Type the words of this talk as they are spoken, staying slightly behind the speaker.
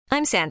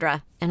I'm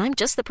Sandra, and I'm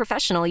just the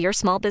professional your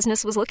small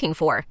business was looking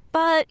for.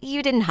 But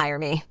you didn't hire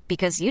me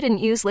because you didn't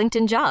use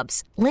LinkedIn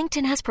Jobs.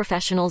 LinkedIn has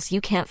professionals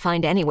you can't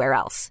find anywhere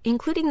else,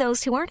 including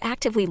those who aren't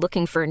actively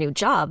looking for a new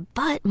job,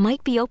 but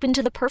might be open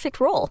to the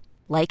perfect role,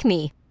 like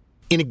me.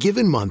 In a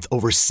given month,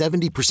 over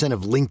 70%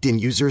 of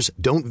LinkedIn users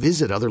don't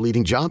visit other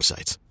leading job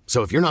sites.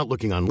 So if you're not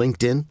looking on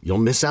LinkedIn, you'll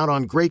miss out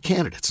on great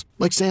candidates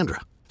like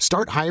Sandra.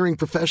 Start hiring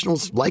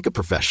professionals like a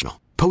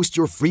professional. Post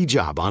your free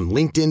job on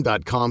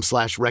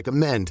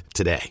linkedin.com/recommend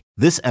today.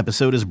 This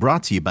episode is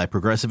brought to you by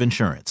Progressive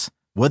Insurance.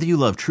 Whether you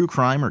love true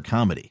crime or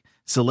comedy,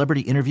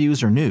 celebrity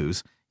interviews or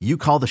news, you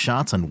call the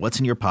shots on what's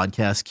in your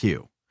podcast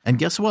queue. And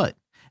guess what?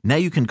 Now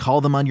you can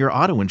call them on your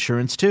auto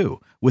insurance too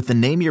with the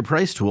Name Your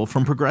Price tool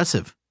from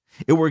Progressive.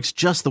 It works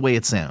just the way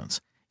it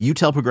sounds. You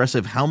tell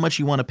Progressive how much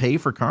you want to pay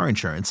for car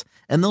insurance,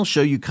 and they'll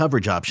show you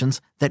coverage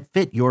options that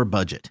fit your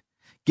budget.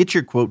 Get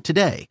your quote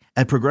today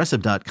at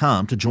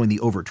Progressive.com to join the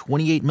over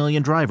 28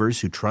 million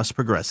drivers who trust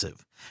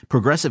Progressive.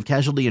 Progressive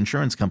Casualty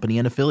Insurance Company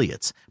and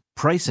Affiliates.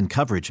 Price and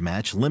coverage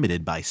match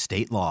limited by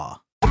state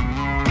law.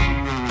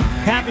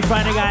 Happy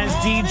Friday, guys.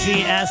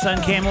 DGS on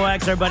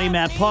KMOX. Our buddy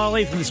Matt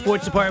Pauley from the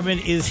sports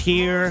department is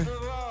here.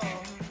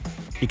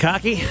 You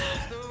cocky?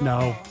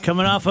 No.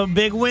 Coming off a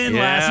big win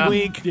last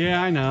week.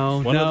 Yeah, I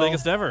know. One of the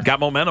biggest ever.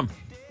 Got momentum.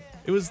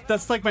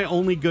 That's like my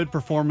only good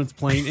performance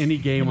playing any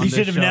game on You this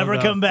should have show, never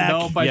though. come back.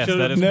 Nope, I Yes, should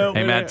that have. is No.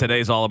 Hey, Matt,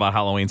 today's all about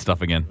Halloween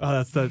stuff again.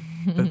 Oh,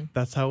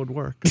 that's how it would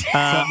work.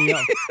 Set me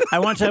up. I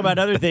want to talk about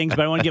other things,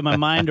 but I want to get my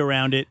mind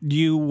around it. Do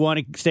you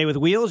want to stay with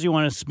wheels? Or you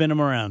want to spin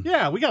them around?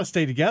 Yeah, we got to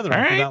stay together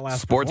after that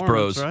last Sports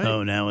performance, bros. right?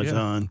 Oh, now it's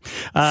on.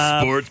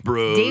 Sports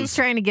bros. Dave's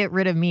trying to get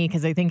rid of me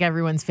because I think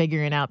everyone's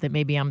figuring out that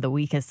maybe I'm the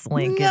weakest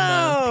link in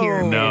No. the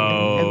pyramid.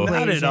 No. Not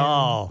at equation.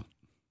 all.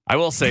 I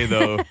will say,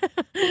 though,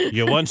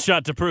 You got one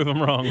shot to prove him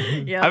wrong.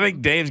 Yep. I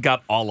think Dave's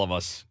got all of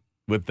us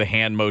with the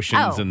hand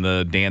motions Oh. and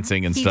the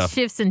dancing and he stuff.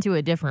 shifts into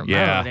a different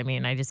Yeah. mode. I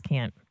mean, I just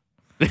can't.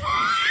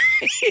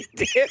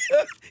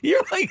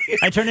 You're like...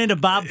 I turned into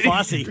Bob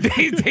Fosse.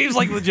 Dave's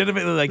like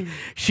legitimately like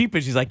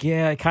sheepish. He's like,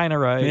 yeah, kind of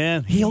right.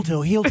 Yeah, heel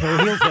toe, heel toe,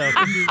 heel toe.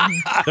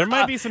 There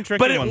might be some tricky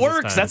But it ones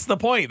works. this time. That's the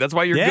point. That's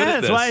why you're good at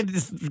that's this. why I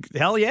just,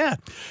 hell yeah.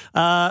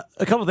 A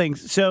couple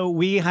things. So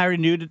we hired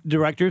a new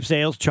director of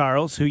sales,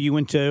 Charles, who you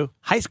went to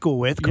high school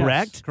with,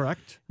 correct? Yes,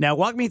 correct. Now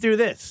walk me through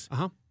this.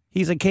 Uh-huh.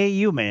 He's a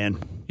KU man.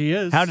 He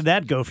is. How did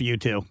that go for you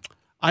two?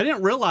 I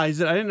didn't realize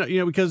it. I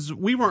didn't, because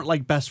we weren't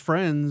like best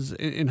friends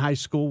in high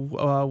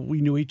school.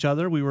 We knew each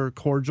other. We were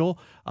cordial,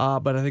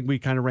 but I think we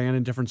kind of ran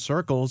in different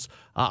circles.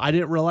 I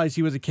didn't realize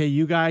he was a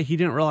KU guy. He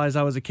didn't realize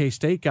I was a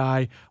K-State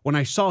guy. When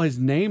I saw his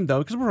name, though,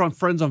 because we're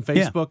friends on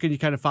Facebook and you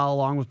kind of follow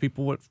along with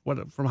people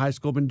what from high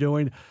school been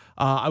doing,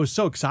 I was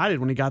so excited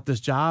when he got this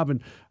job.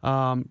 And,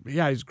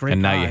 yeah, he's a great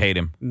And now guy. you hate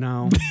him.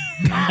 No.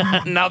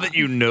 Now that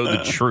you know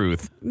the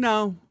truth.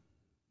 No.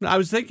 I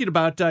was thinking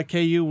about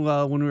KU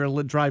when we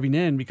were driving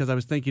in because I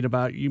was thinking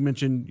about, you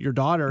mentioned your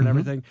daughter and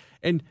everything.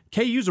 And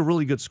KU's a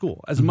really good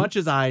school. As much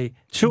as I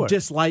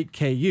dislike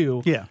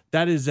KU,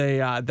 that's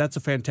a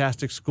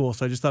fantastic school.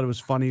 So I just thought it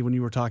was funny when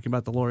you were talking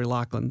about the Lori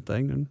Loughlin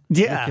thing. And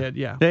the kid,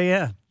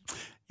 Yeah.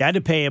 I had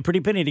to pay a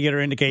pretty penny to get her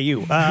into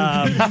KU.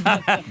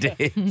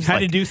 Had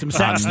to do some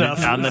sex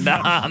stuff. On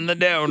the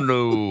down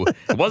low.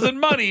 It wasn't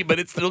money, but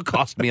it still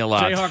cost me a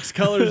lot. Jayhawks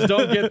colors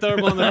don't get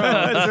them on the road.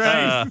 That's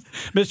right.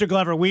 Mr.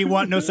 Glover, we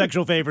want no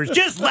sexual favors.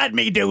 Just let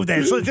me do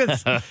this.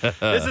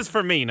 This is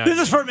for me. This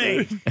is for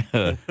me.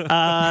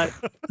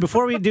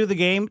 Before we do the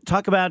game,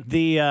 talk about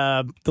the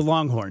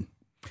Longhorn.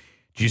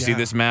 Did you see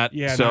this, Matt?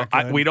 Yeah, So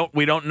not good.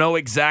 we don't know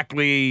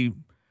exactly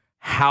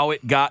how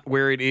it got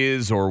where it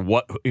is or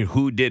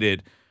who did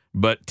it.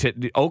 But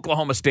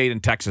Oklahoma State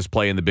and Texas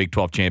play in the Big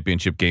 12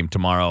 championship game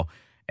tomorrow.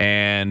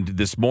 And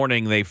this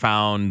morning they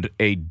found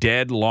a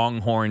dead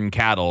longhorn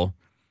cattle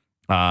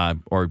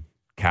or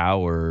cow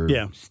or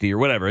steer,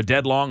 whatever, a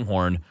dead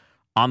longhorn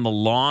on the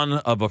lawn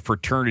of a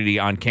fraternity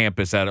on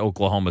campus at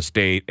Oklahoma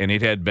State. And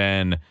it had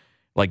been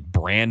like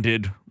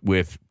branded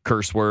with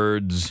curse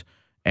words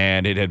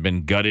and it had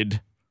been gutted,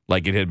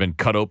 like it had been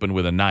cut open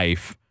with a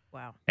knife.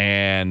 Wow.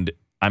 And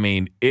I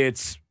mean,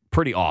 it's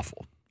pretty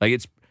awful. Like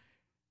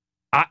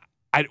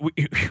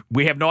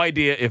we have no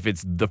idea if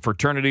it's the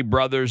fraternity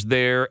brothers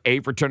there,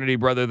 a fraternity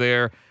brother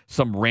there,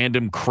 some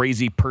random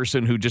crazy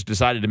person who just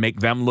decided to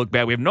make them look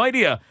bad. We have no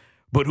idea.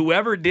 But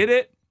whoever did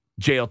it,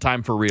 jail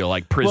time for real,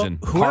 like prison,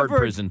 hard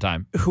prison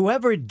time.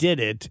 Whoever did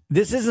it,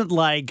 this isn't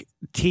like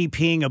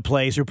TPing a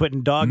place or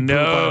putting dog poop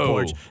on a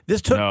porch.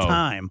 This took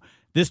time.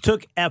 This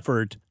took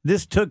effort.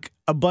 This took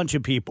a bunch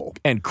of people.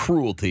 And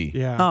cruelty.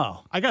 Yeah.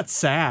 Oh. I got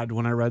sad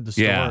when I read the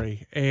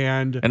story. Yeah.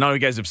 And none of you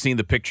guys have seen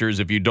the pictures.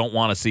 If you don't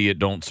want to see it,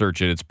 don't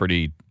search it. It's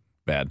pretty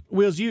bad.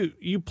 Wheels,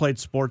 you played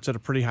sports at a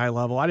pretty high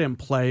level. I didn't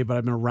play, but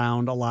I've been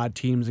around a lot of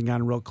teams and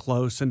gotten real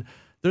close. And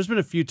there's been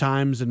a few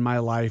times in my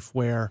life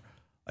where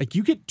like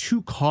you get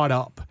too caught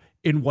up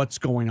in what's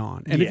going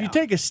on. And if you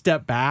take a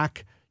step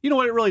back, you know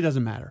what? It really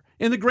doesn't matter.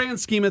 in the grand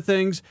scheme of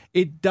things,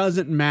 it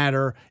doesn't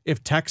matter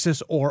if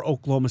Texas or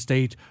Oklahoma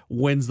State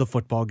wins the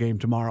football game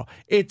tomorrow.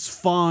 It's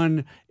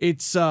fun.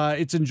 It's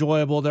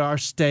enjoyable. There are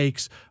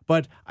stakes.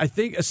 But I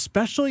think,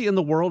 especially in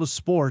the world of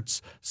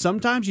sports,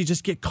 sometimes you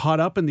just get caught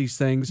up in these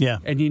things,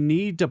 and you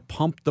need to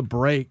pump the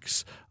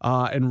brakes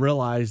and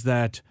realize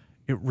that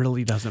it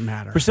really doesn't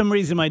matter. For some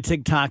reason, my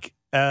TikTok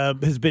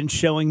has been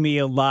showing me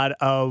a lot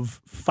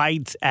of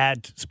fights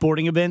at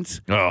sporting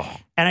events. Oh.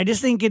 And I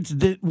just think it's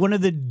one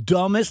of the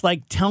dumbest,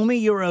 like, tell me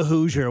you're a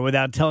Hoosier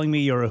without telling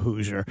me you're a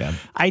Hoosier. Yeah.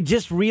 I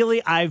just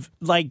really, I've,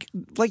 like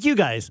you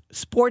guys,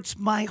 sports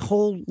my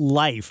whole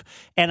life.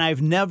 And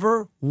I've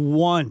never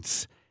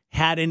once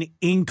had an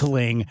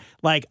inkling,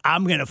 like,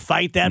 I'm going to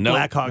fight that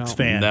Blackhawks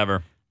fan.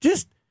 Never.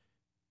 Just,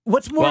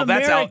 what's more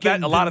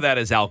American? A lot of that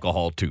is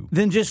alcohol, too.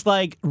 Than just,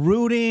 like,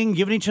 rooting,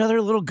 giving each other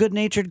a little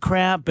good-natured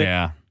crap. But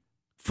yeah.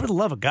 For the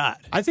love of God.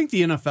 I think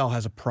the NFL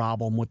has a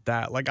problem with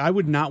that. Like, I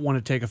would not want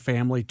to take a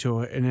family to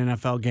an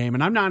NFL game.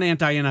 And I'm not an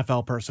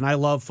anti-NFL person. I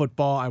love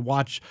football. I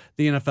watch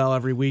the NFL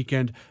every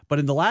weekend. But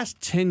in the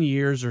last 10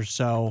 years or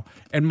so,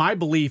 and my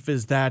belief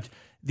is that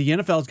the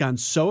NFL has gotten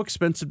so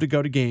expensive to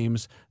go to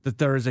games that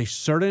there is a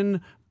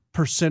certain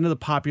percent of the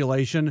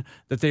population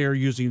that they are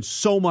using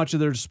so much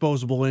of their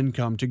disposable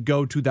income to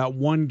go to that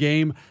one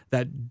game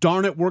that,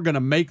 darn it, we're going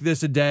to make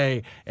this a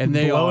day. And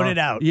they blowing it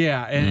out.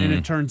 Yeah, and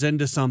it turns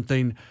into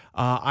something.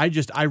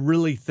 I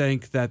really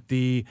think that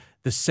the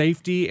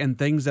safety and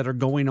things that are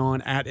going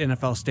on at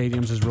NFL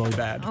stadiums is really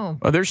bad. Oh.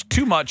 Well, there's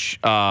too much.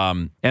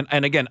 And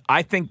again,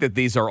 I think that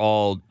these are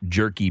all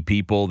jerky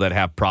people that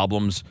have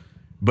problems,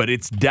 but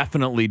it's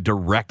definitely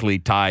directly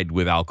tied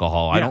with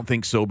alcohol. Yeah. I don't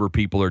think sober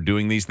people are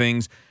doing these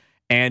things.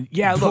 And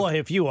yeah, look, boy,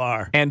 if you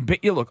are. And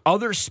look,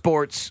 other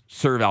sports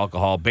serve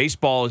alcohol.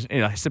 Baseball is,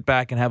 sit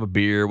back and have a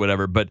beer,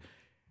 whatever. But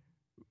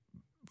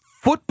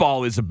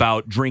football is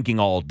about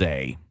drinking all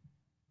day.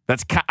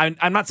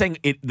 I'm not saying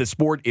the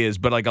sport is,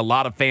 but like a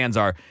lot of fans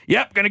are.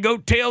 Yep, going to go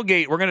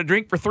tailgate. We're going to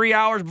drink for 3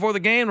 hours before the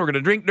game. We're going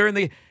to drink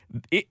during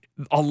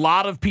a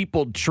lot of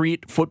people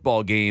treat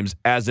football games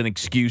as an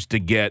excuse to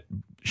get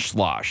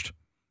sloshed.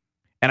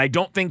 And I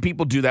don't think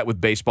people do that with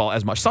baseball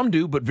as much. Some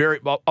do, but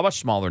a much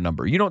smaller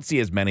number. You don't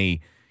see as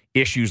many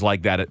issues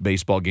like that at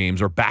baseball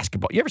games or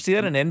basketball. You ever see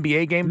that in an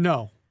NBA game?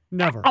 No,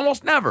 never.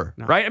 Almost never,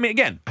 right? I mean,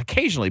 again,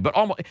 occasionally, but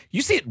almost.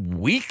 You see it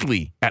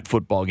weekly at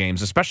football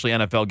games, especially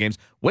NFL games,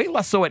 way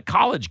less so at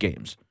college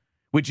games,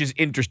 which is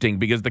interesting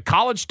because the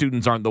college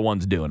students aren't the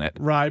ones doing it.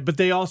 Right, but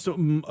they also,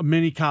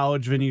 many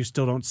college venues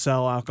still don't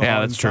sell alcohol.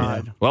 Yeah, that's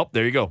inside. true. Well,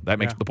 there you go. That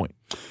makes the point.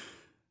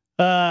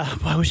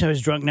 I wish I was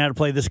drunk now to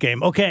play this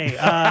game. Okay.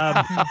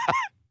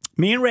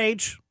 Me and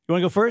Rach. You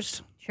want to go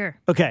first? Sure.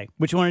 Okay.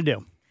 What you want to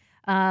do?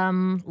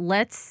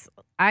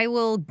 I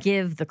will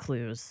give the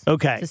clues.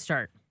 Okay. To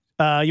start.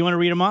 You want to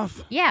read them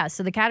off? Yeah.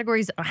 So the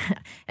categories,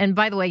 and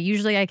by the way,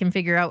 usually I can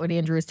figure out what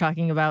Andrew is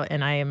talking about,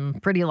 and I am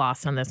pretty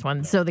lost on this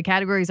one. So the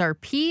categories are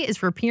P is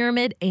for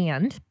pyramid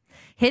and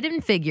hidden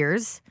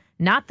figures,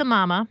 not the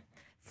mama,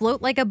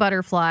 float like a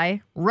butterfly,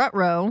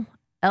 rut-row,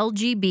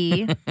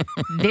 LGB,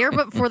 there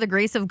but for the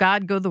grace of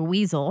God go the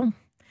weasel,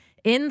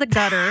 in the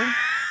gutter,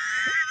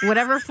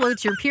 whatever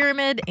floats your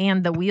pyramid,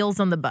 and the wheels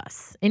on the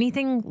bus.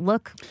 Anything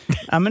look?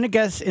 I'm going to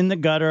guess in the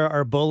gutter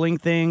are bowling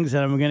things,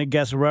 and I'm going to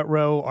guess rut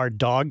row are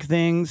dog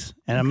things,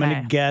 and I'm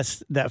going to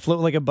guess that float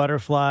like a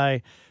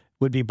butterfly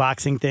would be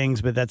boxing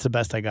things, but that's the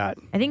best I got.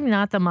 I think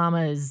not the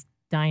mama is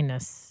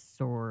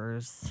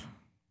dinosaurs.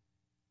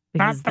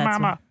 Not the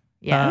mama.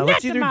 Yeah,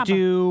 let's either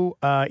do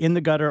in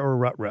the gutter or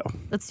rut row.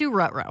 Let's do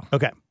rut row.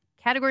 Okay.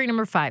 Category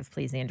number 5,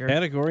 please, Andrew.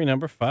 Category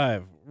number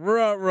 5.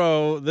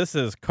 Rut-row. This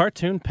is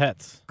cartoon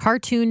pets.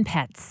 Cartoon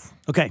pets.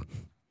 Okay.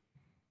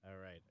 All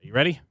right. Are you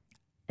ready?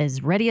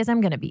 As ready as I'm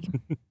going to be.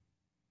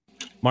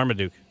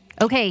 Marmaduke.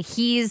 Okay,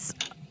 he's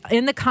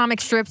in the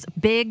comic strips,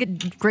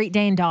 big Great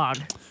Dane dog.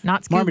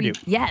 Not Scooby. Marmaduke.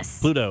 Yes.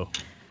 Pluto.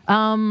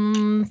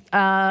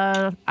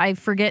 I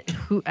forget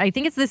who. I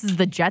think this is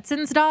the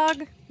Jetsons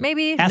dog,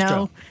 maybe? Astro.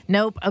 No.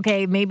 Nope.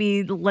 Okay,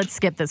 maybe let's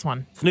skip this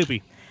one.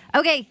 Snoopy.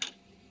 Okay,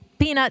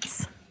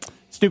 Peanuts.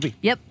 Snoopy.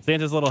 Yep.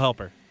 Santa's Little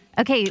Helper.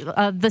 Okay,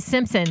 The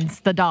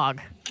Simpsons, the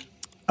dog.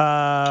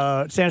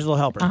 Santa's Little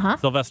Helper. Uh-huh.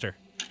 Sylvester.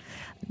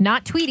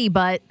 Not Tweety,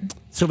 but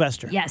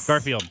Sylvester. yes.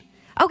 Garfield.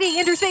 Okay,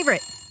 Andrew's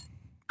favorite.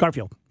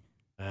 Garfield.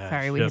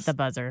 Sorry, we hit the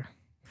buzzer.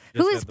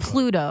 Who is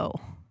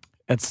Pluto?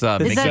 It's Is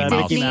Mickey that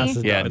Mouse. Disney?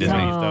 Mouse's Yeah, dog. Disney.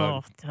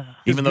 Oh, duh.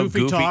 Even though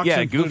Goofy Goofy, talks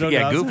and Pluto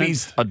doesn't.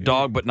 Goofy's a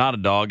dog but not a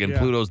dog, and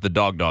Pluto's the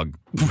dog.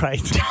 Right.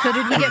 So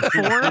did we get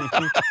 4?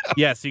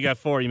 Yes, you got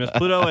 4. You missed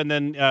Pluto, and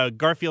then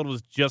Garfield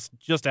was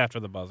just after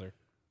the buzzer.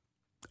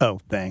 Oh,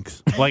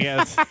 thanks. Like,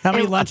 it's, How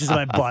many lunches have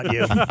I bought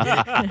you?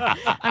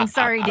 I'm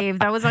sorry, Dave.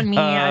 That was on me.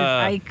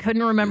 I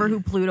couldn't remember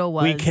who Pluto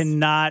was. We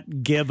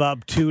cannot give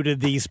up 2 to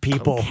these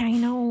people. Okay, I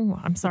know.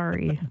 I'm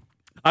sorry.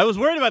 I was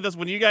worried about this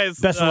when you guys.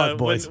 Best of luck,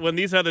 boys. When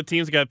these other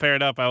teams got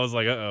paired up, I was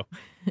like, uh-oh.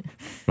 You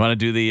want to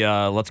do the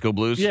Let's Go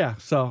Blues? Yeah,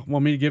 so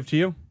want me to give to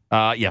you?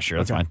 Yeah, sure.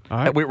 That's fine. All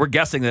right. We're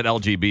guessing that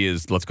LGB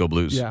is Let's Go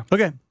Blues. Yeah.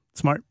 Okay.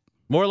 Smart.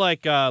 More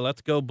like let's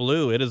go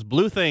blue. It is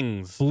blue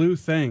things. Blue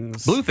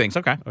things. Blue things.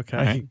 Okay. Okay.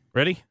 All right.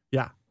 Ready?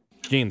 Yeah.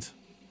 Jeans.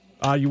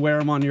 You wear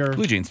them on your.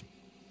 Blue jeans.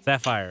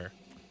 Sapphire.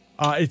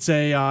 It's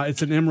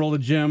an emerald, a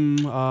gem.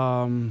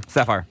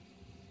 Sapphire.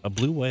 A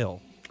blue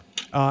whale.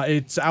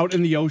 It's out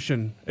in the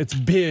ocean. It's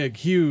big,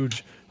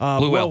 huge.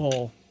 Blue whale.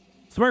 Blowhole.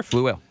 Smurf.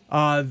 Blue whale.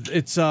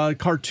 It's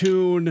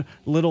cartoon,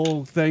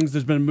 little things.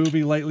 There's been a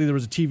movie lately. There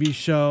was a TV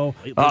show.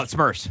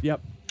 Smurfs.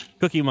 Yep.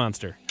 Cookie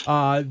Monster.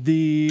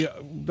 The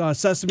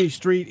Sesame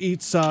Street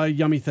eats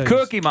yummy things.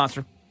 Cookie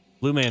Monster.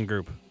 Blue Man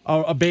Group.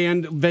 A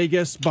band,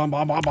 Vegas. Bum,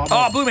 bum, bum, bum, bum.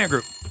 Oh, Blue Man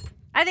Group.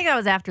 I think that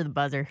was after the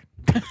buzzer.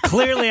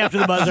 Clearly after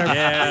the buzzer.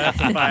 Yeah, that's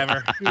a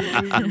fiver.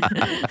 I'm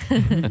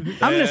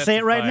going to say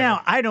it right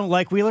now. I don't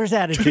like Wheeler's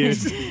attitude.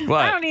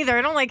 What? I don't either.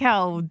 I don't like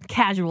how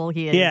casual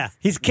he is. Yeah.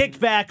 He's kicked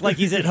back like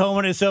he's at home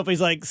on his sofa.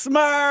 He's like,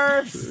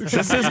 Smurfs.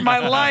 This is my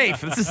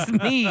life. This is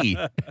me.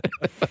 All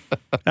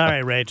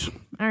right, Rach.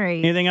 All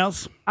right. Anything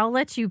else? I'll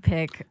let you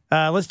pick.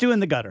 Let's do in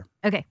the gutter.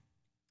 Okay.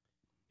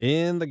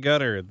 In the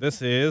gutter.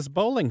 This is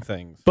bowling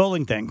things.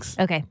 Bowling things.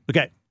 Okay.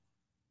 Okay.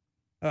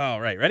 All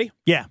right. Ready?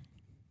 Yeah.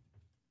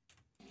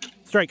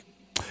 Strike.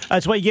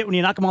 That's what you get when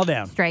you knock them all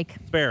down. Strike.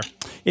 Spare.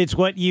 It's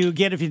what you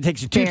get if it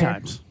takes you 2 Fair.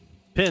 times.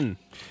 Pin.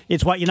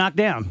 It's what you knock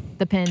down.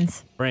 The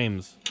pins.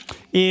 Frames.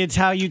 It's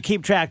how you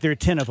keep track. There are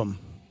 10 of them.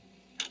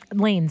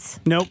 Lanes.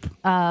 Nope.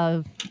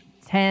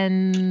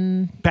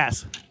 10.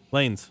 Pass.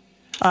 Lanes.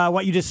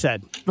 What you just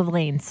said. The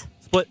lanes.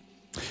 Split.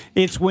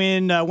 It's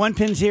when one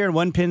pin's here and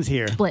one pin's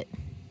here. Split.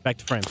 Back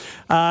to frames.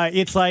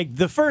 It's like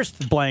the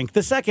first blank,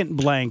 the second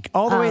blank,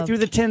 all the way through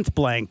the 10th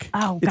blank.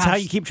 Oh, It's how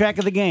gosh. you keep track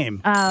of the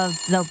game.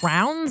 The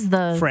rounds.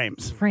 The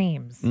Frames.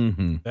 Frames.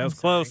 Mm-hmm. That was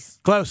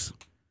close. Close.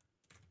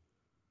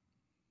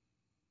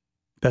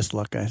 Best of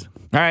luck, guys.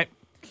 All right.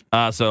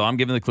 So I'm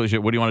giving the clue.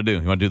 What do you want to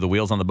do? You want to do the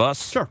wheels on the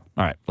bus? Sure.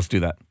 All right. Let's do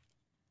that.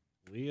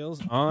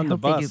 Wheels I on the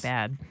hope they bus. do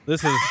bad.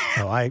 This is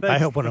Oh, I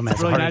hope one of them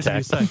has Really a nice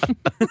heart of you attack. to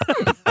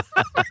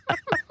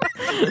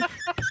say.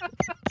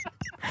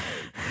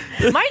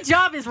 My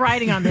job is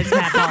riding on this,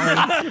 Matt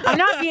Pauley. I'm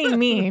not being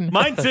mean.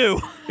 mine too.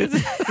 Feel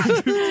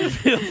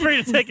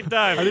free to take your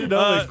time. I didn't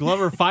know that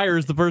Glover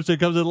fires the person who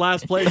comes in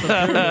last place.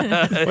 What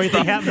do you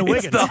think happened to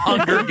It's Wiggins? the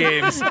Hunger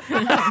Games.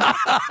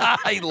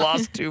 He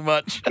lost too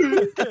much.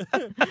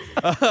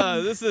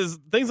 This is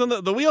things on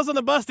the wheels on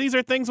the bus. These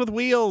are things with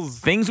wheels.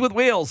 Things with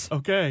wheels.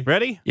 Okay.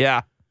 Ready?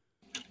 Yeah.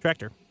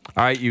 Tractor.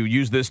 All right. You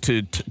use this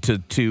to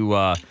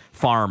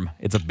farm.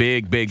 It's a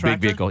big Tractor?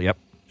 vehicle. Yep.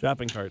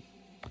 Shopping cart.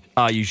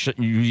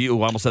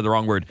 You almost said the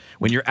wrong word.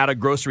 When you're at a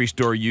grocery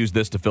store, use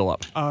this to fill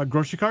up.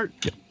 Grocery cart.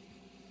 Yep.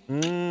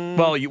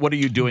 Well, what are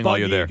you doing while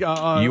you're there?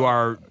 Buggy,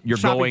 You're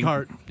shopping going.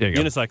 cart. There you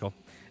go. Unicycle.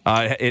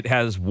 It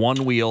has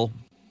one wheel.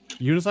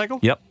 Unicycle.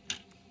 Yep.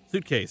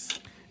 Suitcase.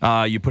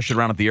 You push it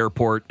around at the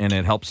airport, and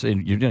it helps.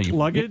 In, you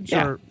Luggage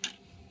yeah. or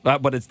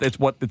But it's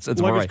luggage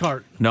right.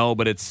 cart. No,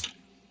 but it's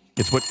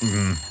what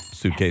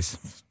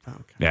suitcase. Okay.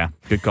 Yeah,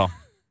 good call.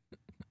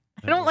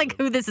 I don't like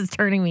who this is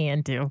turning me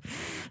into.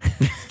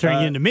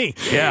 Turning into me.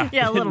 Yeah.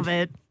 Yeah, a little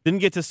bit. Didn't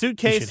get to You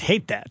suitcase, should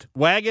hate that.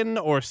 wagon,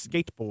 or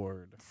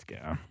skateboard.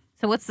 Yeah.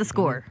 So what's the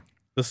score?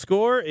 The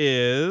score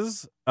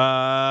is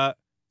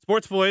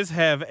Sports Boys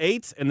have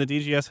 8 and the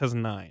DGS has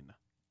 9.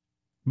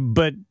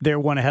 But they're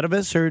one ahead of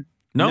us, or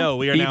No,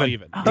 we are now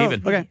even. Oh,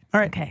 Even. okay, all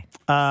right. Okay.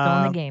 Still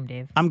in the game,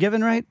 Dave. I'm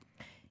giving right.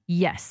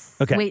 Yes.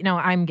 Okay. Wait, no,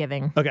 I'm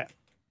giving. Okay,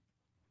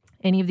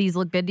 Any of these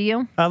look good to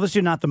you? let's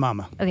do not the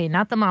mama. Okay,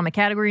 not the mama.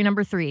 Category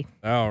number 3.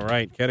 All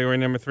right. Category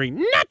number 3.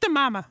 Not the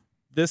mama.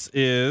 This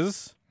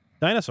is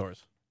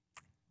dinosaurs.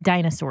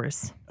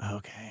 Dinosaurs.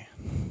 Okay,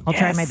 I'll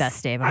try my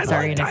best, Dave. I'm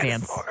sorry in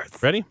advance.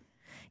 Ready?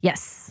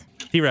 Yes.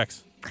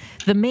 T-Rex.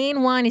 The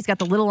main one, he's got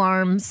the little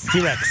arms.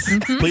 T-Rex.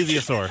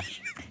 Plesiosaur.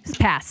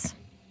 Pass.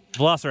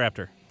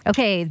 Velociraptor.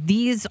 Okay,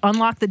 these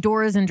unlock the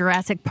doors in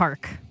Jurassic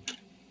Park.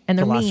 And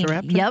they're mean.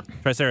 Velociraptor? Yep.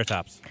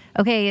 Triceratops.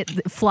 Okay,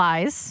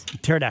 flies.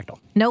 Pterodactyl.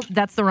 Nope,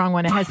 that's the wrong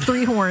one. It has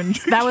 3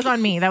 horns. That was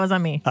on me.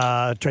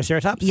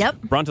 Triceratops.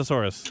 Yep.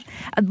 Brontosaurus.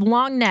 A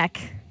long neck.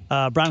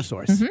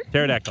 Brontosaurus.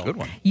 Pterodactyl. Good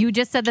one. You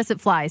just said this, it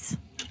flies.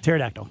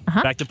 Pterodactyl.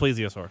 Back to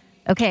plesiosaur.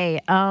 Okay,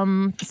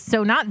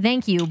 so not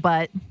thank you,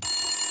 but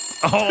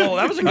Oh,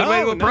 that was a good way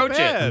to not approach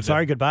bad. it.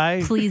 Sorry, goodbye.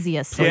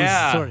 plesiosaur.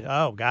 Yeah. Sorry.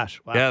 Oh gosh.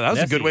 Wow. Yeah, that was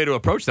a Nessie. good way to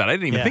approach that. I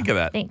didn't even Yeah. think of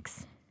that.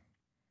 Thanks.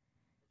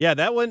 Yeah,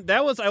 that one.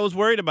 I was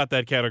worried about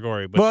that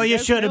category. But Well, you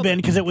guys should have nailed been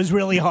it. because it was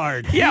really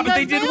hard. Yeah, but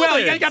they guys did nailed well.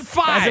 it. You got As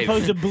 5.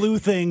 opposed to blue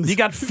things. You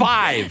got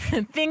 5.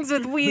 Things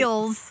with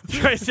wheels.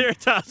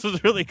 Triceratops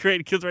was really great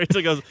because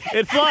Rachel goes,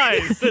 "It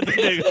flies,"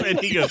 and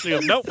he goes,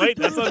 "Nope, wait,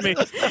 that's on me,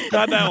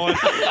 not that one."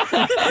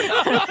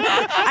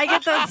 I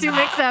get those two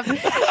mixed up.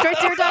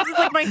 Triceratops is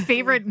like my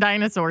favorite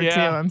dinosaur, Yeah.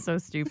 too. I'm so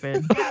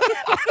stupid.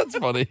 That's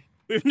funny.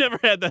 We've never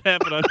had that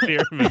happen on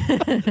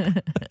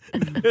Pyramid.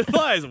 It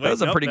flies. Wait, That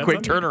was a nope, pretty that's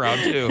quick on me.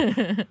 turnaround,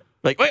 too.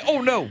 Like, wait,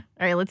 oh, no. All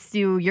right, let's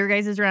do your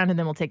guys' round and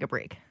then we'll take a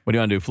break. What do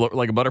you want to do? Float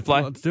like a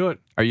butterfly? Let's do it.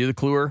 Are you the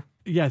cluer?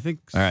 Yeah, I think.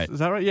 All right. Is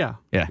that right? Yeah.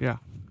 Yeah. Yeah.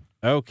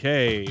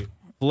 Okay.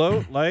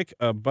 Float like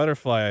a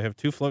butterfly. I have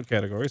 2 float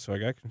categories, so I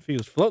got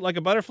confused. Float like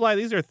a butterfly.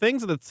 These are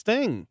things that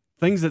sting.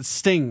 Things that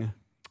sting.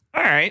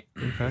 All right.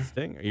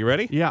 Sting. Are you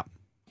ready? Yeah.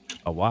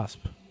 A wasp.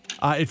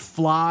 It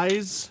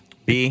flies.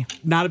 B.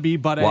 Not a bee,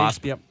 but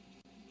Wasp. Yep.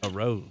 A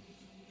rose.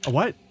 A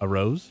what? A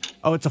rose.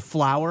 Oh, it's a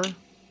flower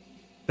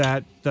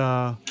that,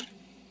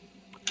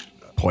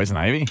 Poison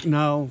ivy.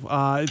 no,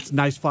 it's a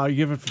nice flower. You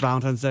give it for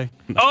Valentine's Day.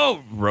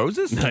 Oh,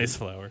 roses. Nice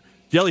flower.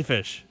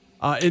 Jellyfish.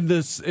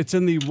 It's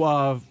in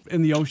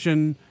the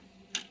ocean.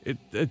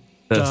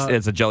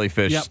 It's a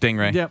jellyfish. Yep.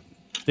 Stingray. Yep.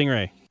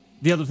 Stingray.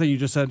 The other thing you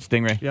just said.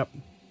 Stingray. Yep.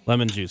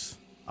 Lemon juice.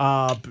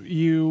 Yellow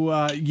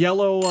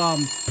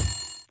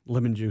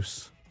lemon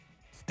juice.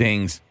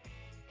 Stings.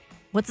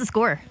 What's the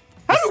score?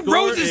 How do Score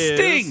roses is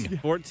sting?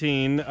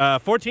 14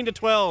 to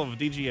 12,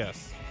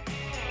 DGS.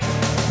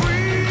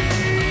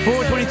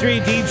 423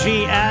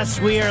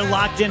 DGS. We are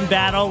locked in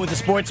battle with the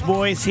sports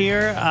boys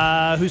here.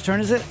 Whose turn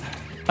is it?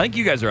 I think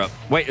you guys are up.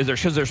 Wait,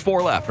 because there's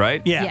 4 left,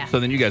 right? Yeah. Yeah. So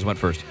then you guys went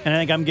first. And I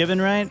think I'm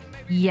given, right?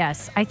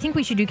 Yes. I think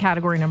we should do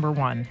category number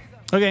 1.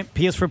 Okay.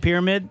 P is for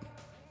pyramid.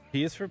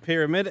 P is for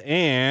pyramid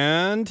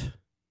and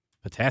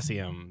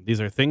potassium.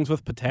 These are things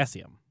with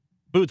potassium.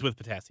 Foods with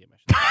potassium, I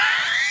should say.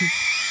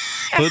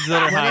 Foods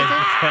that are high in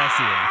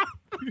potassium.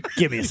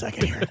 Give me a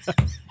second here.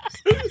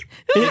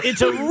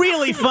 It's a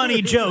really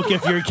funny joke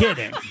if you're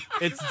kidding.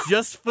 It's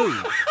just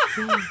food.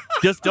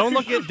 Just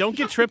don't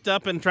get tripped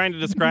up in trying to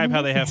describe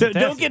how they have So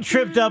potassium. don't get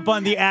tripped up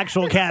on the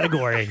actual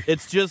category.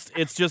 It's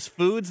just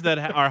foods that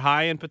are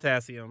high in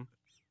potassium.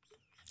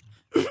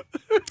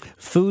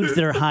 Foods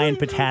that are high in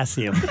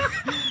potassium.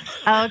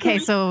 Okay,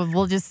 so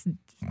we'll just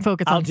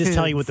focus on I'll just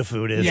tell you what foods. the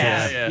food is.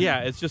 Yeah,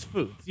 it's just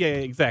foods. Yeah,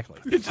 exactly.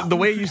 The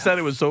way you said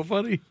it was so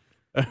funny.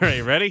 All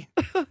right, ready?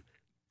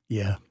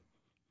 Yeah.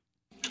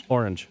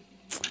 Orange.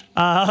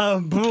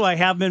 I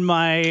have them in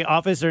my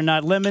office. They're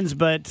not lemons,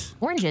 but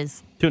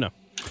Oranges. Tuna.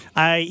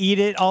 I eat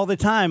it all the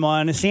time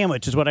on a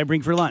sandwich is what I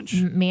bring for lunch.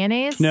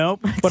 Mayonnaise?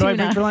 Nope. What do I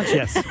Tuna. bring for lunch?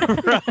 Yes.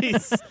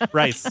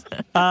 Rice.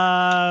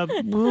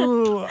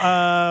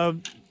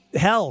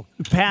 Hell,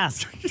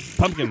 pass.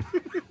 Pumpkin.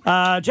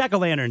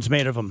 Jack-o'-lanterns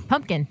made of them.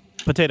 Pumpkin.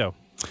 Potato.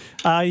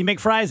 You make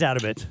fries out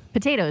of it.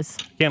 Potatoes.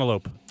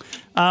 Cantaloupe.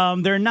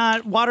 They're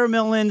not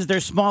watermelons. They're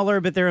smaller,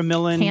 but they're a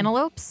melon.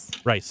 Cantaloupes.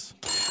 Rice.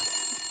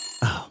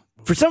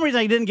 For some reason,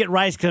 I didn't get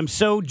rice because I'm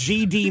so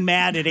GD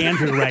mad at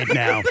Andrew right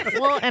now.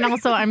 Well, and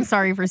also, I'm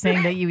sorry for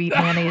saying that you eat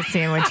mayonnaise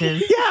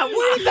sandwiches. Yeah,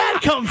 where did that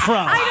come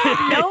from?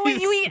 No,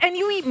 and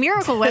you eat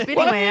Miracle Whip anyway.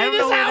 Well, I don't know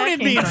just where that outed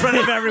came me in from. front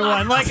of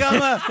everyone, like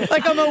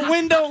I'm a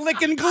window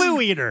licking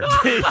glue eater.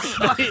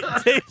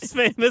 Dave's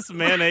famous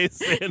mayonnaise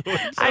sandwich.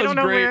 I don't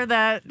know great. where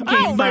that came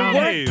Oh, my from. work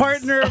Mayonnaise.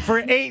 partner for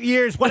 8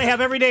 years. What I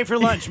have every day for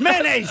lunch: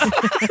 mayonnaise.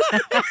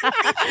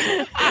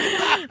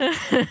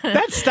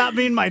 That stopped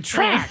me in my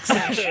tracks.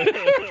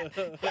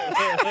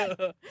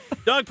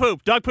 Dog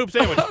poop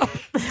sandwich.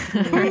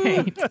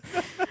 Right.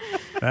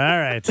 All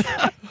right.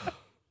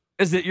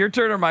 Is it your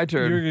turn or my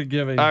turn? You're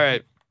giving. All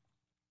right.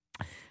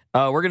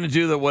 We're going to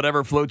do the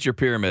whatever floats your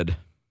pyramid.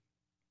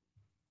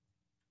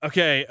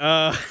 Okay,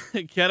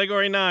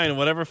 category 9,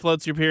 whatever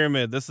floats your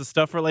pyramid. This is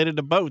stuff related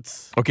to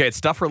boats. Okay, it's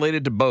stuff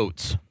related to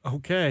boats.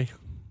 Okay.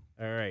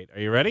 All right, are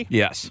you ready?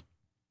 Yes.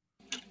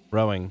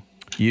 Rowing.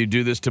 You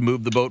do this to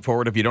move the boat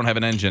forward if you don't have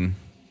an engine.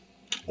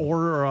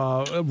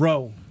 Or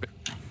row.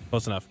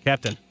 Close enough.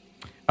 Captain.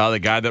 The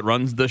guy that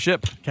runs the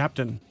ship.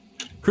 Captain.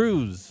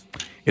 Cruise.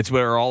 It's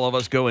where all of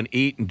us go and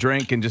eat and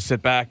drink and just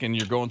sit back and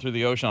you're going through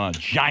the ocean on a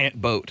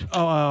giant boat.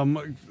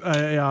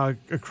 A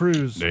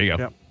cruise. There you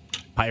go. Yep.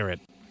 Pirate.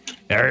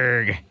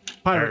 Erg.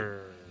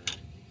 Pirate.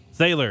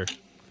 Sailor. These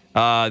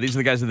are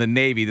the guys in the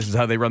Navy. This is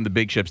how they run the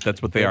big ships.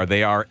 That's what they are.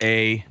 They are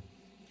a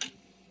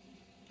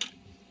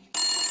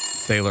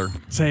sailor.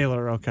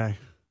 Sailor. Okay.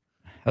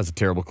 That's a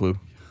terrible clue.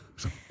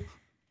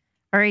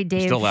 All right,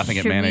 Dave. Still laughing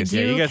at should we mayonnaise. do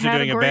Yeah, you guys are doing a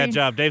category- bad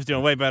job. Dave's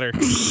doing way better.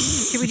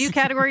 Should we do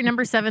category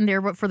number 7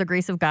 there, but for the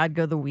grace of God,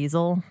 go the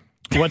weasel?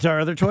 What's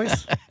our other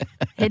choice?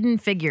 Hidden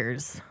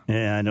figures.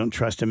 Yeah, I don't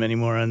trust him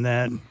anymore on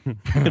that.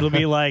 It'll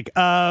be like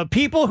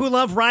people who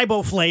love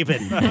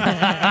riboflavin.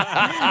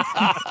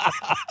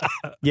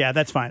 Yeah,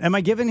 that's fine. Am I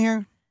given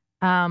here?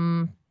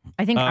 I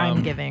think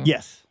I'm giving.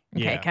 Yes.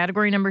 Okay, Yeah.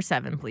 category number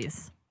 7,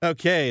 please.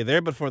 Okay,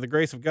 there, but for the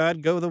grace of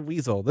God, go the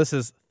weasel. This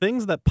is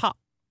things that pop.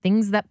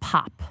 Things that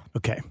pop.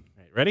 Okay. All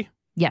right, ready?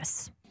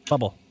 Yes.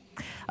 Bubble.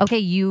 Okay,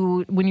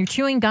 when you're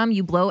chewing gum,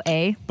 you blow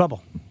a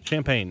Bubble.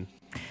 Champagne.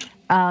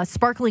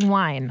 sparkling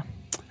wine.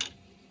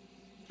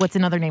 What's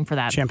another name for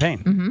that?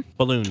 Champagne.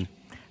 Balloon.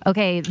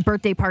 Okay,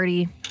 birthday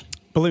party.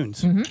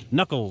 Balloons.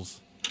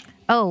 Knuckles.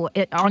 Oh,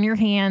 on your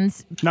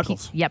hands.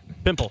 Knuckles. Yep.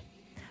 Pimple.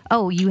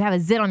 Oh, you have a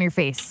zit on your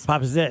face.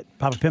 Pop a zit.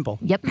 Pop a pimple.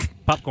 Yep.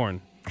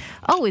 Popcorn.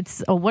 Oh,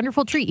 it's a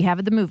wonderful treat you have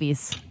at the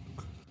movies.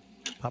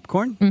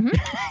 Popcorn?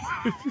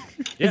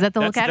 Is that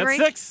the whole that's category?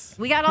 6.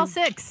 We got all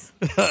 6.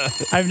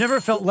 I've never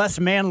felt less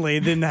manly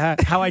than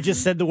how I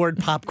just said the word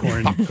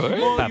popcorn.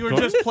 Well, you were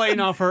just playing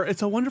off her.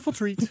 It's a wonderful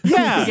treat.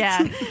 Yeah.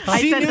 Yeah.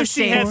 I She said knew the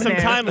she same had some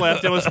there. time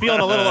left and was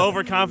feeling a little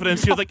overconfident.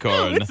 She was like,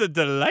 Popcorn. it's a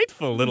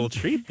delightful little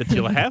treat that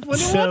you'll have when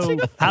you're So,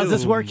 watching a how's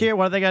this film." work here?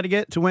 What do they got to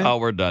get to win? Oh,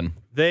 we're done.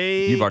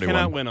 They You've already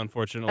cannot won. win,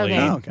 unfortunately. Okay.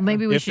 Oh, okay.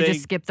 Maybe we If should they-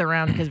 just skip the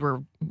round because we're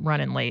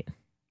running late.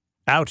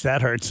 Ouch,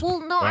 that hurts. Well,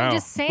 no, Wow. I'm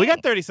just saying. We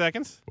got 30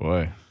 seconds.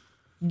 Boy.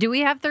 Do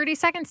we have 30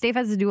 seconds? Dave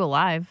has to do a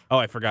live. Oh,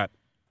 I forgot.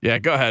 Yeah,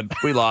 go ahead.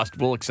 We lost.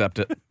 We'll accept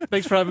it.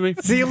 Thanks for having me.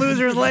 See you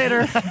losers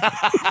later.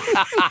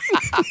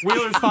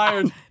 Wheeler's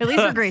fired. At least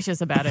we're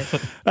gracious about it.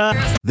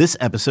 This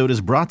episode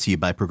is brought to you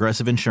by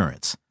Progressive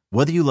Insurance.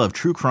 Whether you love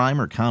true crime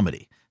or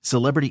comedy,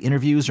 celebrity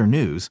interviews or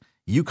news,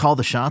 you call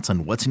the shots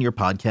on what's in your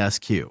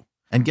podcast queue.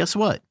 And guess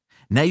what?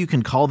 Now you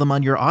can call them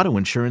on your auto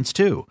insurance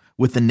too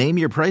with the Name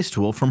Your Price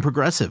tool from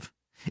Progressive.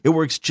 It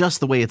works just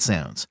the way it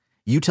sounds.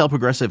 You tell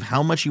Progressive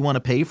how much you want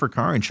to pay for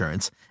car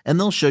insurance, and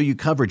they'll show you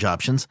coverage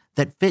options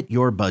that fit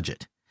your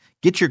budget.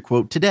 Get your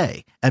quote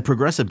today at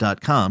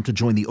Progressive.com to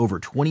join the over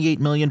 28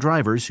 million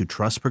drivers who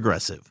trust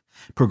Progressive.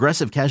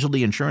 Progressive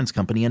Casualty Insurance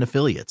Company and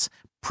Affiliates.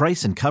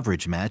 Price and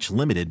coverage match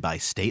limited by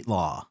state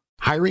law.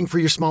 Hiring for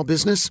your small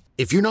business?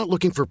 If you're not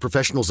looking for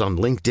professionals on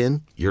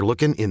LinkedIn, you're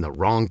looking in the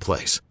wrong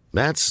place.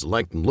 That's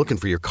like looking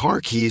for your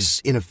car keys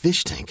in a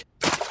fish tank.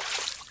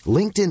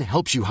 LinkedIn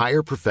helps you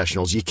hire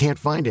professionals you can't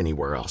find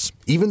anywhere else,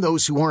 even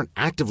those who aren't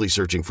actively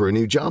searching for a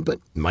new job but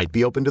might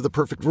be open to the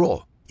perfect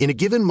role. In a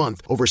given month,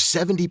 over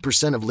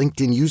 70% of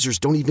LinkedIn users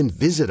don't even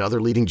visit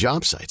other leading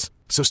job sites.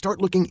 So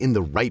start looking in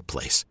the right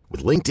place.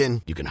 With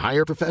LinkedIn, you can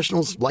hire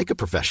professionals like a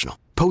professional.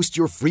 Post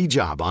your free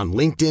job on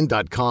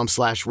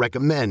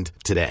linkedin.com/recommend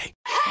today.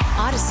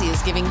 Odyssey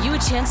is giving you a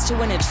chance to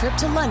win a trip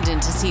to London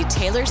to see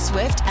Taylor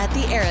Swift at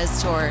the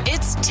Eras Tour.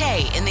 It's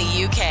Tay in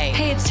the UK.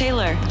 Hey, it's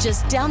Taylor.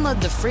 Just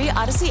download the free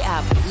Odyssey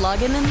app,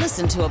 log in and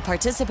listen to a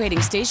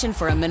participating station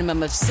for a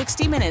minimum of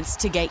 60 minutes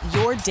to get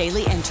your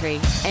daily entry.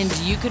 And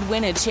you could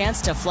win a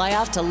chance to fly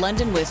off to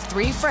London with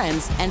 3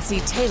 friends and see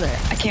Taylor.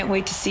 I can't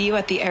wait to see you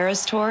at the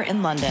Eras Tour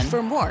in London.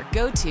 For more,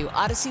 go to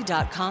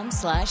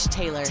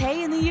odyssey.com/Taylor.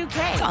 Tay in the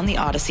UK. It's on the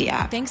Odyssey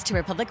app. Thanks to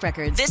Republic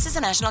Records. This is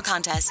a national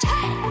contest.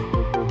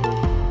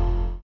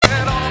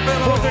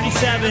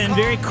 437,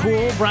 very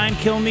cool. Brian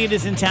Kilmeade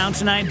is in town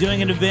tonight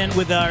doing an event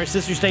with our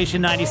sister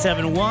station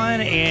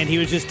 97.1, and he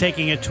was just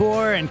taking a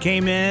tour and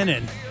came in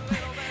and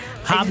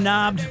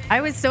hobnobbed.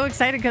 I was so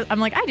excited because I'm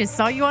like, I just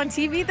saw you on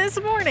TV this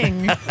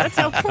morning. That's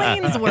how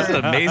planes work. Isn't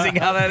it amazing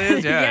how that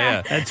is?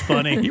 Yeah. That's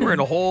funny. You were in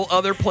a whole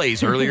other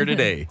place earlier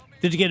today.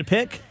 Did you get a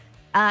pic?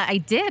 I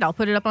did. I'll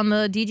put it up on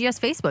the DGS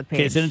Facebook page.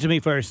 Okay, send it to me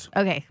first.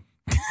 Okay.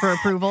 For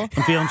approval.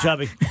 I'm feeling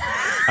chubby.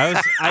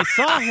 I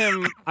saw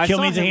him.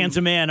 Kilmeade's a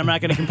handsome man. I'm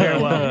not going to compare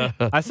well.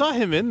 I saw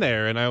him in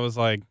there, and I was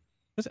like,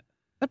 "Is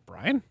that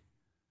Brian?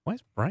 Why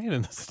is Brian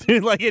in this?"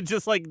 Dude, like it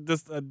just like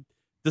this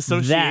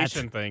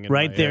dissociation thing. In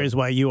right my there head. is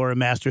why you are a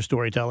master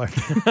storyteller.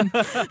 Who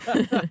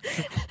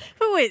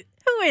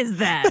is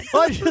that?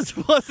 Well, I just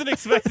wasn't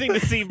expecting to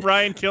see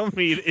Brian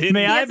Kilmeade in.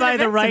 May I has an buy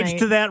the event rights tonight.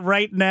 to that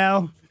right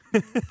now?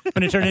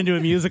 When it turned into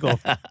a musical.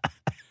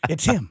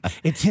 It's him.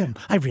 It's him.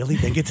 I really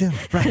think it's him.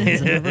 Right.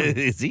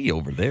 Is he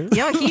over there?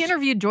 Yeah, he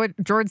interviewed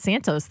George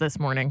Santos this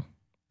morning.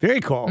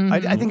 Very cool.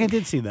 I think I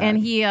did see that. And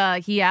he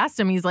asked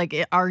him, he's like,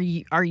 are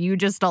you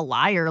just a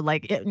liar?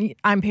 Like,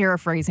 I'm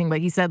paraphrasing, but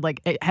he said,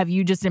 like, have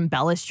you just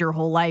embellished your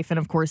whole life? And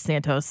of course,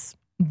 Santos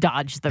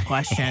dodged the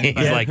question. He's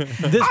but- like,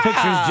 this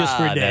picture's just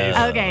for Dave.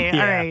 no. okay,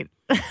 Yeah. all right.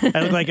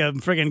 I look like a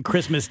friggin'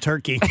 Christmas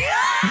turkey.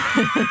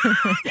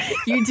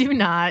 You do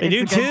not. I It's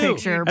do a good too.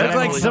 picture. I but look I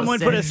like won't someone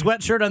post put a it.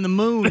 sweatshirt on the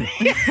moon.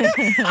 Wait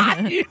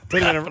a minute,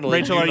 Definitely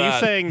Rachel, do are you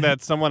that. saying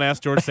that someone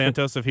asked George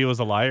Santos if he was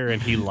a liar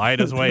and he lied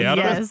his way out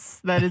of it?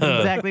 Yes, that is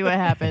exactly what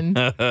happened.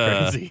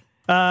 Crazy.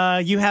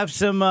 You have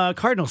some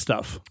Cardinal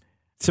stuff.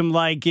 Some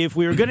like, if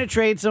we were going to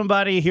trade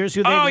somebody, here's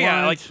who they want. Oh,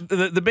 yeah. Like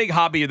the big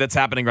hobby that's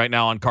happening right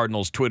now on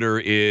Cardinals Twitter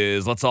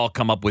is let's all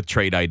come up with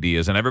trade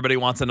ideas. And everybody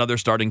wants another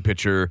starting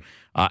pitcher.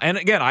 And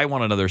again, I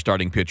want another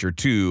starting pitcher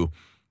too.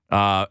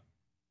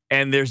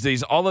 And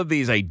there's all of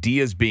these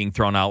ideas being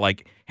thrown out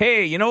like,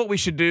 hey, you know what we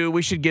should do?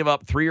 We should give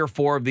up 3 or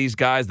 4 of these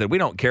guys that we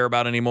don't care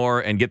about anymore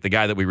and get the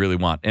guy that we really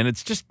want. And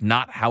it's just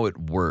not how it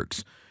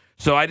works.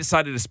 So I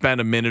decided to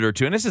spend a minute or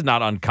two. And this is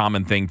not an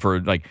uncommon thing for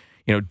like,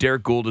 you know,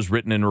 Derek Gould has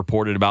written and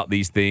reported about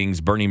these things.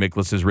 Bernie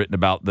Miklasz has written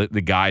about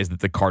the guys that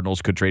the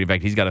Cardinals could trade. In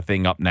fact, he's got a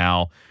thing up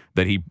now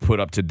that he put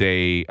up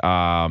today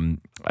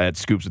at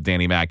Scoops with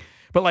Danny Mac.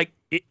 But, like,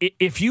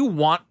 if you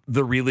want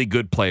the really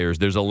good players,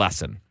 there's a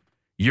lesson.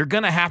 You're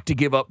going to have to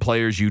give up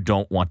players you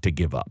don't want to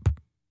give up.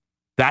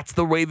 That's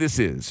the way this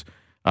is.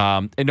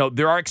 And no,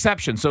 there are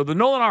exceptions. So the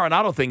Nolan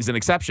Arenado thing's an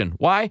exception.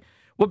 Why?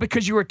 Well,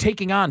 because you are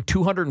taking on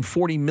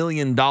 $240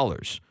 million.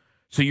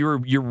 So you're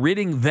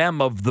ridding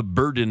them of the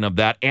burden of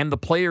that, and the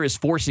player is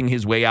forcing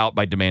his way out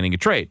by demanding a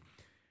trade.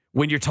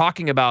 When you're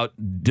talking about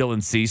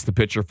Dylan Cease, the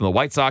pitcher from the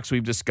White Sox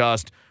we've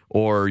discussed,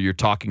 or you're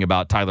talking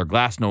about Tyler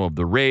Glasnow of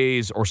the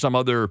Rays, or some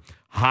other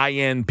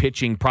high-end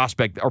pitching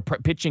prospect or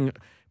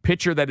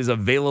pitcher that is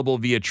available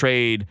via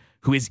trade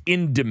who is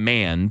in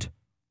demand,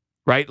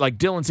 right? Like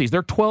Dylan sees,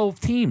 there are 12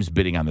 teams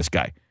bidding on this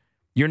guy.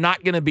 You're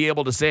not going to be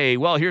able to say,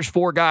 well, here's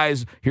 4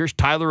 guys. Here's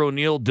Tyler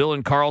O'Neill,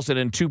 Dylan Carlson,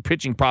 and 2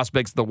 pitching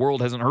prospects the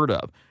world hasn't heard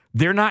of.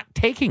 They're not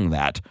taking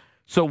that.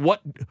 So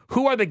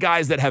who are the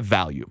guys that have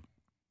value?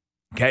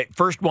 Okay,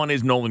 first one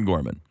is Nolan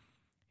Gorman.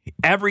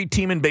 Every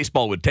team in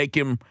baseball would take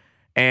him,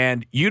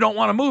 and you don't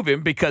want to move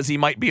him because he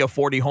might be a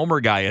 40-homer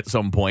guy at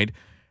some point,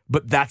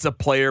 but that's a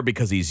player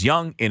because he's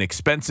young,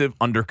 inexpensive,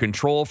 under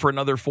control for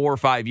another 4 or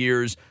 5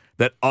 years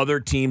that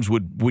other teams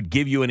would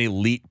give you an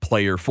elite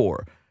player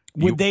for.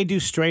 Would they do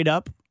straight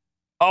up?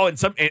 Oh, and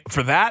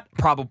for that,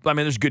 probably. I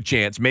mean, there's a good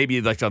chance. Maybe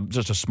like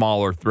just a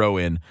smaller throw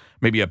in,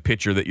 maybe a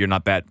pitcher that you're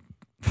not that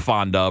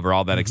fond of or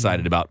all that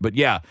excited about. But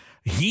yeah,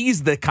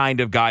 he's the kind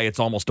of guy. It's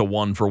almost a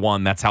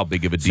 1-for-1. That's how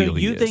big of a deal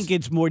he is. So you think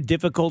it's more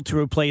difficult to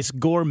replace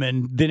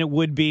Gorman than it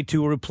would be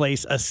to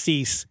replace a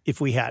Cease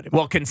if we had him?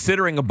 Well,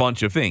 considering a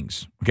bunch of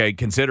things. Okay,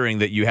 considering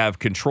that you have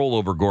control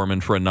over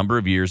Gorman for a number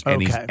of years,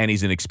 and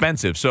he's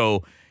inexpensive.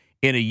 So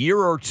in a year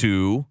or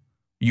two.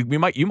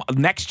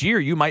 Next year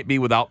you might be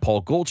without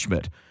Paul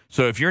Goldschmidt.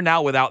 So if you're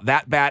now without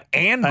that bat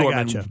and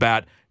Gorman's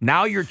bat,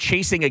 now you're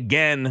chasing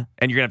again,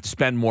 and you're gonna have to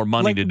spend more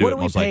money to do it.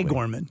 What do we pay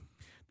Gorman?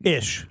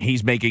 Ish.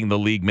 He's making the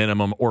league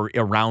minimum or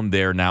around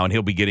there now, and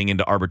he'll be getting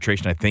into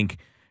arbitration. I think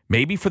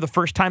maybe for the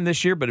first time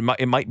this year, but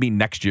it might be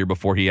next year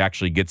before he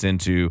actually gets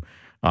into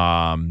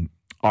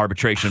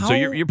arbitration. So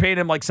you're paying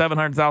him like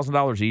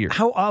 $700,000 a year.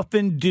 How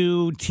often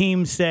do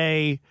teams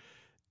say,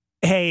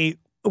 "Hey,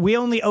 we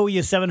only owe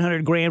you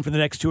 $700,000 for the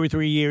next 2 or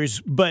 3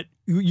 years, but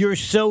you're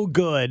so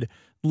good.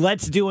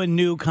 Let's do a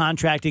new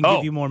contract and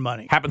give you more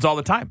money." Happens all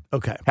the time.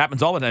 Okay.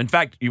 Happens all the time. In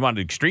fact, you want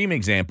an extreme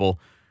example.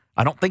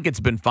 I don't think it's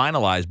been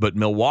finalized, but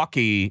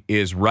Milwaukee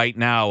is right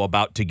now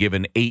about to give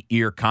an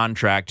 8-year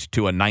contract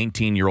to a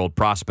 19-year-old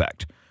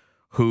prospect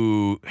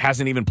who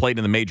hasn't even played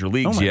in the major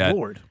leagues yet.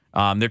 Lord.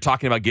 They're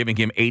talking about giving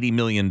him $80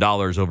 million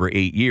over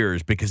 8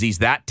 years because he's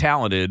that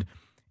talented.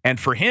 And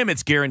for him,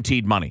 it's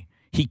guaranteed money.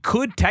 He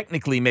could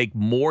technically make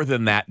more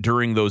than that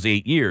during those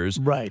 8 years.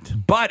 Right.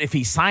 But if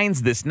he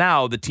signs this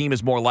now, the team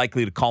is more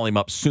likely to call him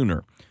up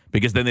sooner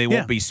because then they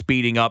won't be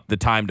speeding up the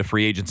time to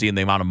free agency and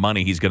the amount of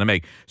money he's going to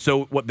make.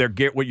 So what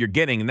you're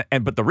getting,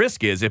 but the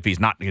risk is if he's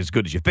not as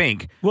good as you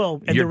think,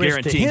 and the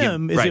risk to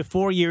him is if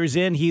 4 years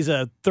in, he's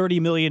a $30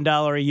 million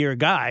a year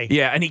guy.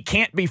 Yeah, and he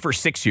can't be for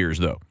 6 years,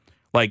 though.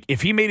 Like,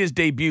 if he made his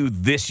debut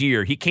this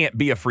year, he can't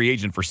be a free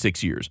agent for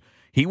 6 years.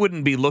 He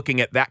wouldn't be looking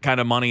at that kind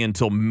of money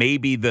until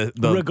maybe the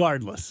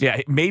regardless.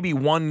 Yeah, maybe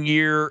 1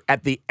 year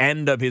at the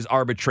end of his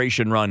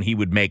arbitration run, he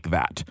would make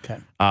that.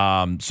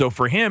 Okay. So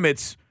for him,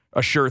 it's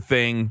a sure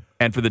thing,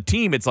 and for the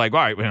team, it's like, all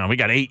right, we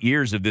got 8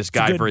 years of this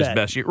guy for his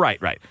best year. Right.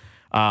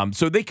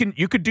 So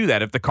you could do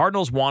that if the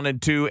Cardinals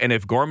wanted to, and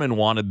if Gorman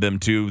wanted them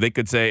to, they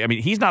could say, I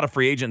mean, he's not a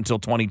free agent until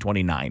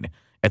 2029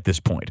 at this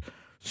point.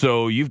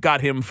 So you've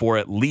got him for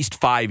at least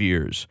 5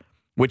 years,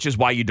 which is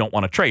why you don't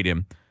want to trade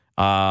him.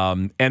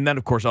 And then,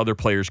 of course, other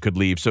players could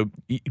leave. So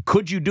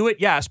could you do it?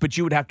 Yes, but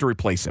you would have to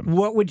replace him.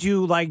 What would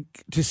you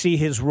like to see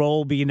his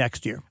role be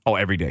next year? Oh,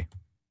 every day.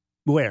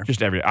 Where?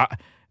 Just every day.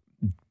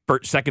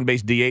 Second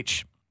base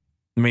DH.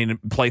 I mean,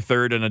 play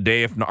third in a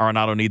day if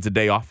Arenado needs a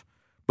day off.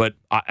 But,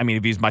 I mean,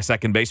 if he's my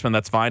second baseman,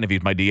 that's fine. If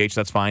he's my DH,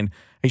 that's fine.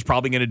 He's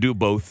probably going to do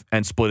both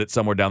and split it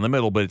somewhere down the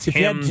middle. But it's if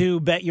him. you had to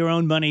bet your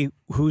own money,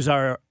 who's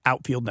our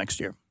outfield next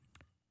year?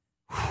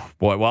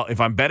 Boy, well, if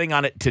I'm betting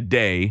on it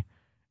today,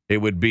 it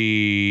would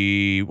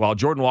be,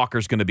 Jordan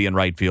Walker's going to be in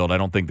right field. I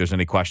don't think there's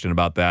any question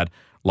about that.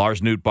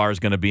 Lars Nootbaar is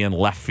going to be in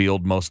left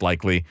field, most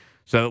likely.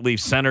 So that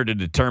leaves center to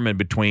determine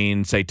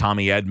between, say,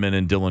 Tommy Edman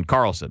and Dylan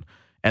Carlson.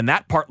 And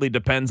that partly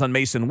depends on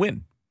Mason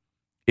Wynn.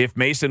 If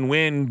Mason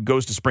Wynn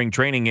goes to spring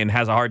training and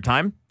has a hard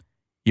time,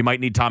 you might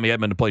need Tommy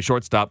Edman to play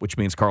shortstop, which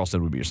means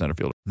Carlson would be your center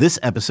fielder. This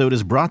episode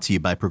is brought to you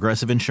by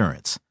Progressive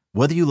Insurance.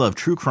 Whether you love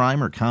true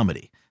crime or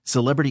comedy,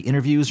 celebrity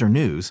interviews or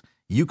news,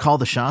 you call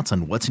the shots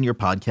on what's in your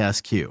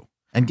podcast queue.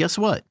 And guess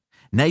what?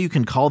 Now you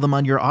can call them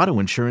on your auto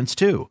insurance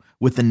too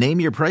with the Name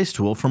Your Price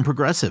tool from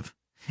Progressive.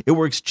 It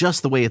works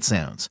just the way it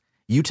sounds.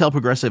 You tell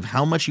Progressive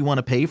how much you want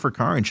to pay for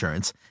car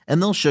insurance,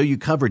 and they'll show you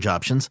coverage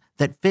options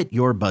that fit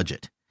your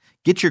budget.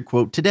 Get your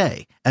quote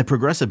today at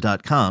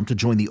Progressive.com to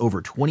join the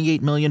over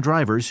 28 million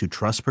drivers who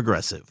trust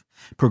Progressive.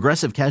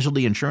 Progressive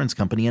Casualty Insurance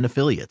Company and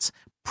Affiliates.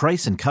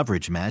 Price and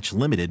coverage match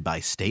limited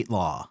by state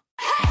law.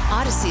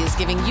 Odyssey is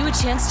giving you a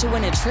chance to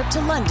win a trip to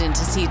London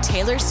to see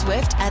Taylor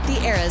Swift at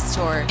the Eras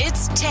Tour.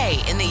 It's Tay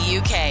in the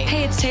UK.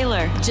 Hey, it's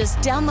Taylor. Just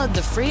download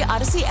the free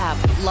Odyssey app,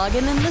 log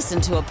in and listen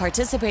to a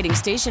participating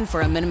station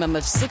for a minimum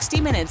of 60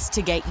 minutes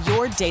to get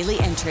your daily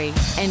entry.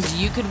 And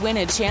you could win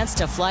a chance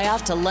to fly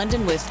off to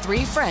London with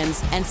 3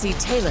 friends and see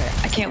Taylor.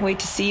 I can't wait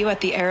to see you at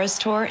the Eras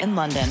Tour in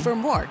London. For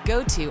more,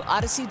 go to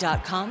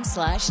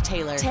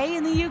odyssey.com/Taylor. Tay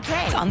in the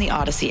UK. On the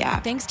Odyssey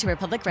app. Thanks to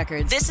Republic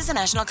Records. This is a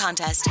national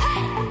contest.